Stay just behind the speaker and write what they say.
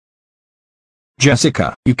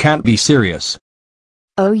Jessica, you can't be serious.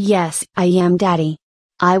 Oh yes, I am, Daddy.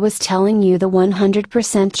 I was telling you the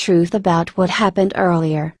 100% truth about what happened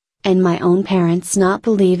earlier, and my own parents not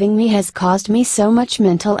believing me has caused me so much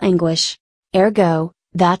mental anguish. Ergo,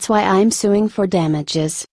 that's why I'm suing for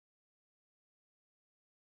damages.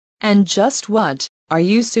 And just what are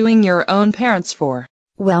you suing your own parents for?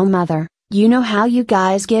 Well, Mother, you know how you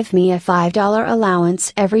guys give me a $5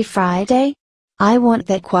 allowance every Friday? I want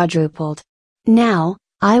that quadrupled. Now,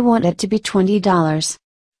 I want it to be $20.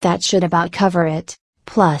 That should about cover it.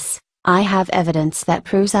 Plus, I have evidence that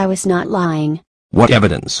proves I was not lying. What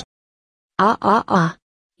evidence?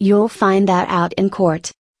 You'll find that out in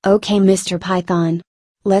court. Okay, Mr. Python.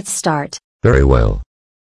 Let's start. Very well.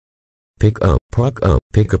 Pick up, prock up,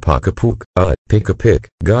 pick a pock a pook, pick a pick,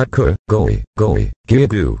 got goey,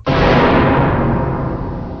 giboo.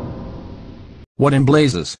 What in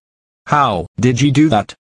blazes? How did you do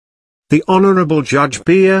that? The Honorable Judge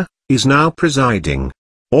Beer is now presiding.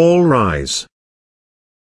 All rise.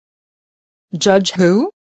 Judge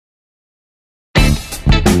who?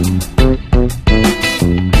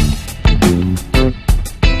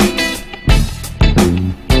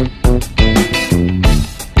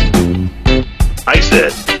 I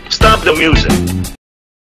said, stop the music.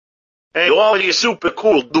 Hey, all you super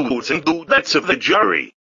cool dudes and dudettes of the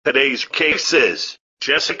jury. Today's case is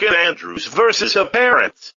Jessica Andrews versus her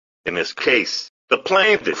parents. In this case, the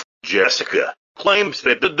plaintiff, Jessica, claims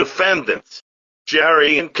that the defendants,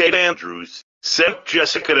 Jerry and Kate Andrews, sent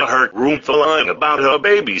Jessica to her room for lying about her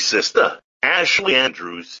baby sister, Ashley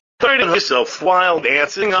Andrews, hurting herself while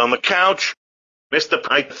dancing on the couch. Mr.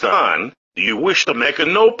 Python, do you wish to make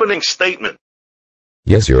an opening statement?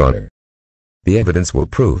 Yes, Your Honor. The evidence will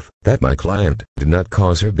prove that my client did not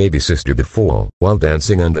cause her baby sister to fall while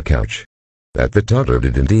dancing on the couch. That the toddler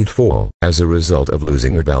did indeed fall as a result of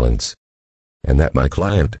losing her balance. And that my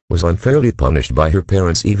client was unfairly punished by her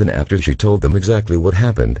parents even after she told them exactly what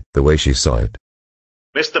happened, the way she saw it.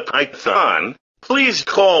 Mr. Python, please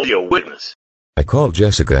call your witness. I call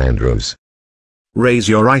Jessica Andrews. Raise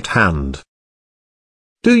your right hand.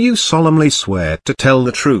 Do you solemnly swear to tell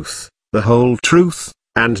the truth, the whole truth,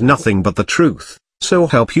 and nothing but the truth, so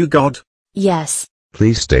help you God? Yes.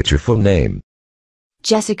 Please state your full name.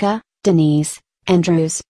 Jessica Denise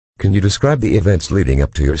Andrews. Can you describe the events leading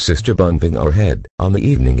up to your sister bumping our head on the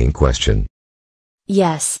evening in question?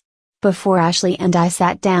 Yes. Before Ashley and I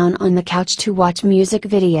sat down on the couch to watch music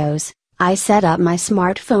videos, I set up my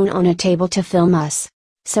smartphone on a table to film us.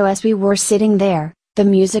 So as we were sitting there, the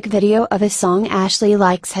music video of a song Ashley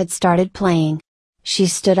likes had started playing. She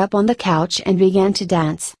stood up on the couch and began to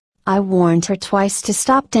dance. I warned her twice to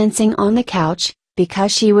stop dancing on the couch,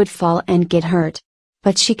 because she would fall and get hurt.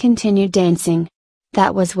 But she continued dancing.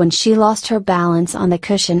 That was when she lost her balance on the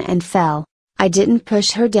cushion and fell. I didn't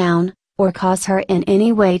push her down, or cause her in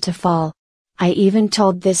any way to fall. I even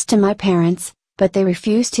told this to my parents, but they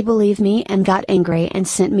refused to believe me and got angry and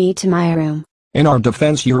sent me to my room. In our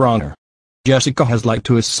defense, Your Honor, Jessica has lied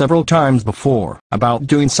to us several times before about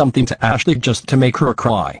doing something to Ashley just to make her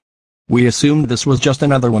cry. We assumed this was just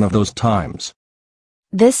another one of those times.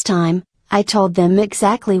 This time, I told them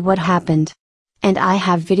exactly what happened. And I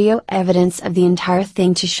have video evidence of the entire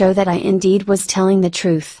thing to show that I indeed was telling the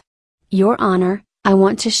truth. Your Honor, I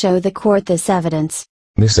want to show the court this evidence.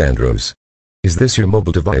 Miss Andrews, is this your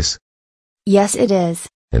mobile device? Yes, it is.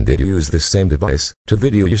 And did you use this same device to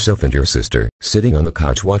video yourself and your sister sitting on the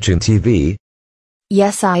couch watching TV?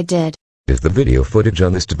 Yes, I did. Does the video footage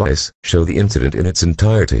on this device show the incident in its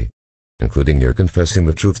entirety, including your confessing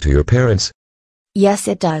the truth to your parents? Yes,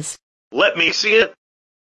 it does. Let me see it.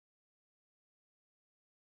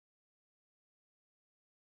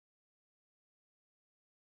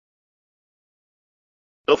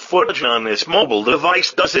 The footage on this mobile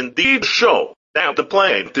device does indeed show that the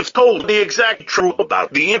plaintiff told the exact truth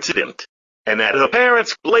about the incident, and that her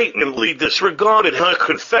parents blatantly disregarded her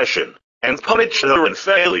confession and punished her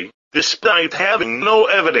unfairly, despite having no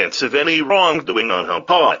evidence of any wrongdoing on her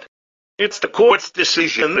part. It's the court's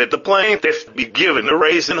decision that the plaintiff be given a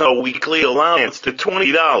raise in her weekly allowance to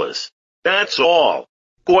 $20. That's all.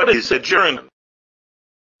 Court is adjourned.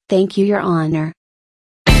 Thank you, Your Honor.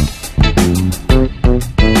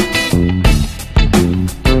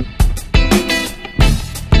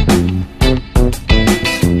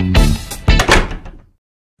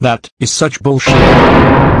 That is such bullshit.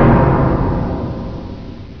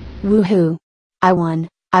 Woohoo. I won,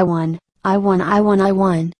 I won, I won, I won, I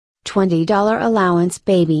won. $20 allowance,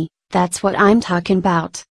 baby, that's what I'm talking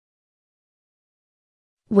about.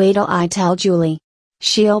 Wait till I tell Julie.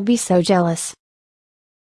 She'll be so jealous.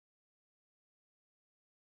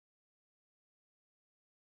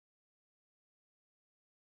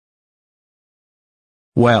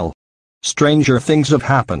 Well, stranger things have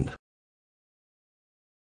happened.